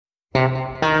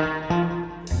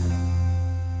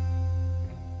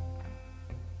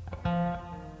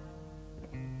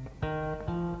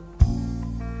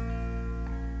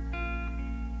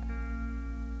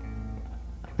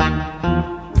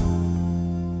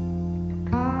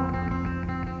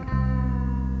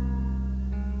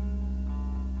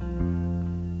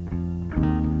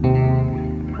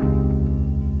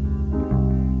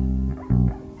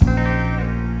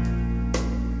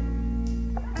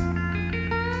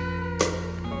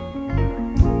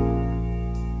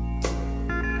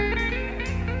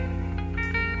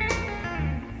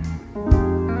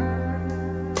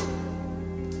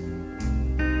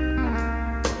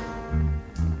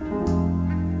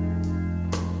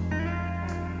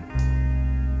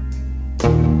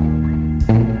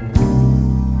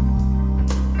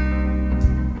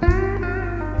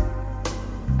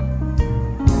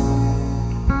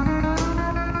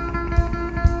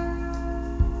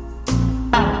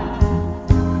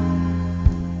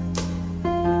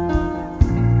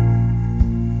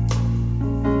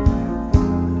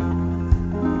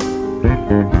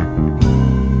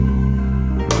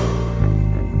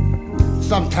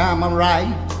Sometime I'm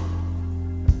right,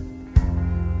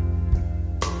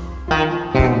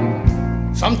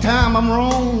 sometime I'm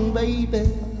wrong, baby.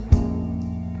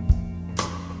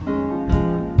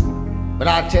 But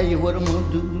I tell you what I'm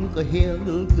gonna do, look a here,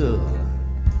 little girl.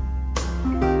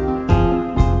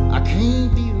 I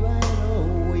can't be right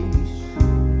always.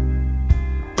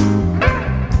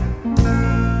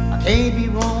 I can't be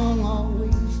wrong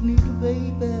always, neither,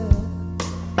 baby.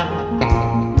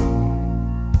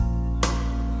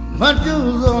 But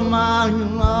you're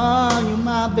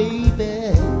my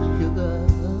baby, sugar.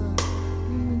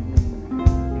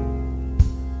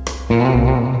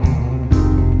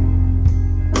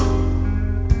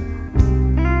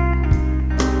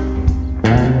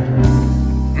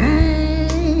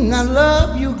 I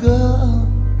love you, girl.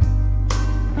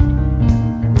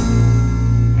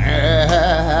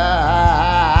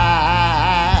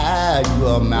 You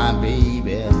are my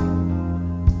baby.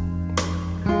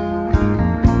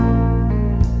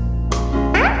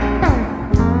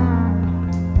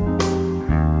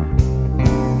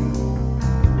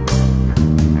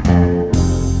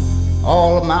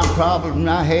 All of my problems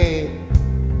I had,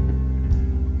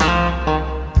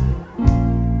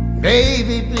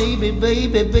 baby, baby,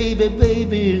 baby, baby,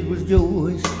 baby, it was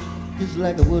yours, just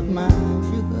like it was mine,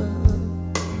 sugar.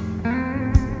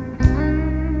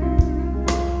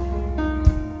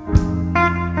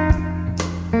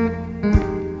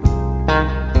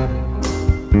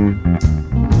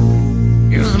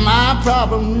 It was my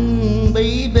problem,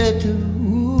 baby, too.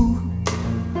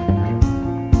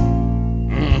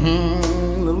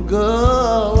 Little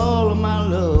girl, all of my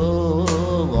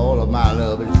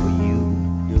love is for you,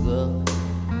 sugar.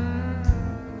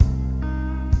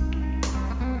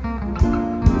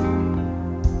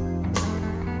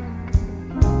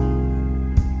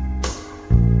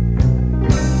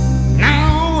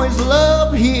 Now it's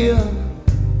love here,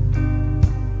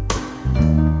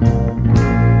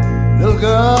 little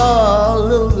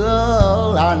girl,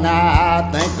 now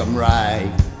I think I'm right.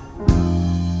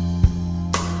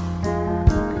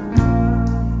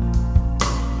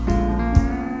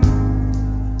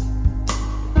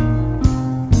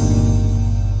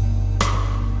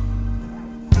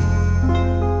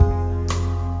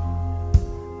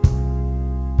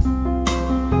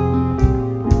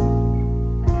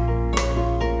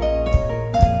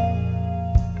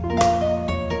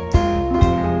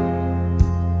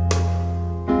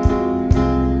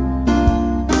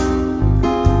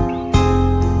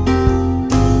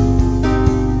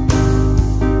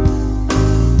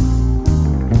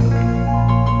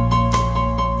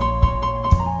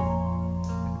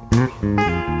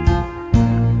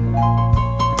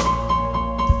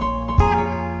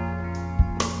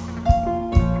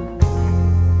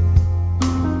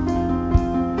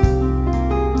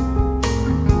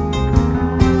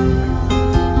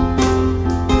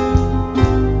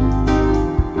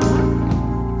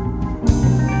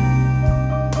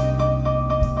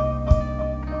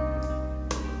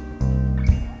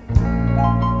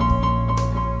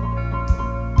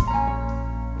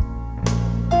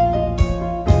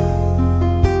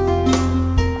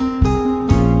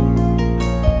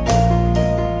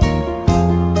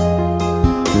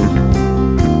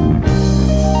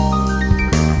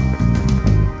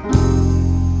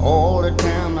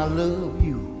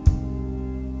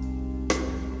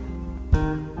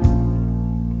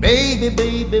 Baby,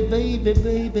 baby, baby,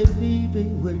 baby, baby,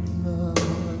 what love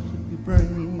you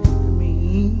bring to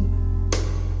me?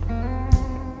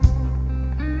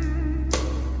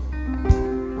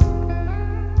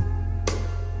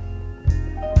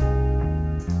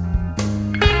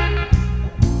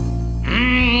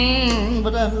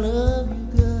 But I love you,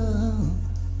 girl.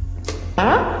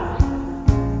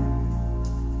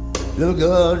 Little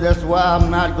girl, that's why I'm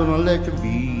not gonna let you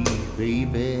be,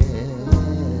 baby.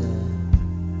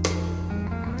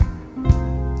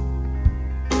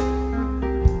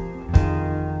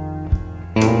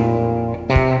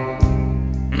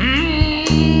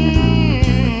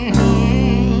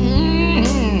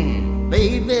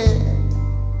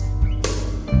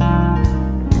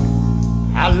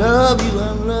 I love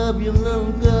you,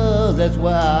 little girl, that's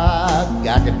why I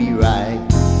got to be right.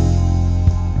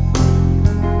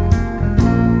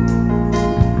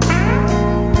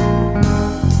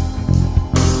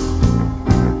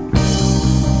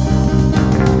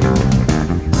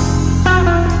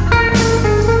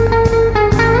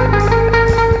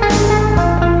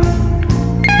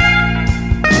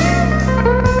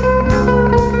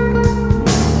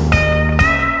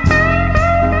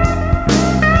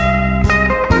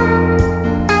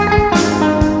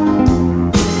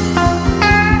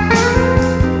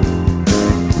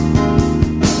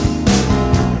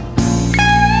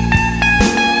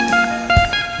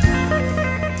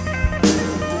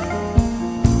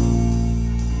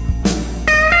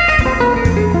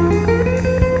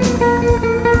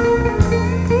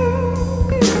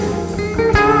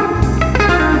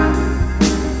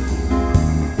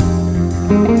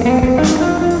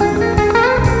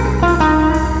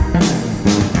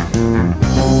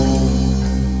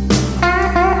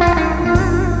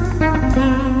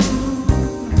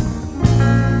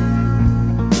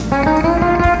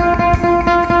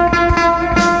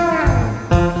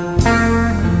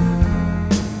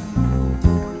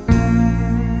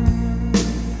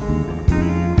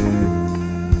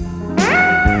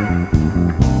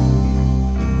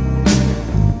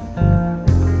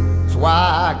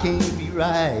 Why I can't be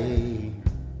right.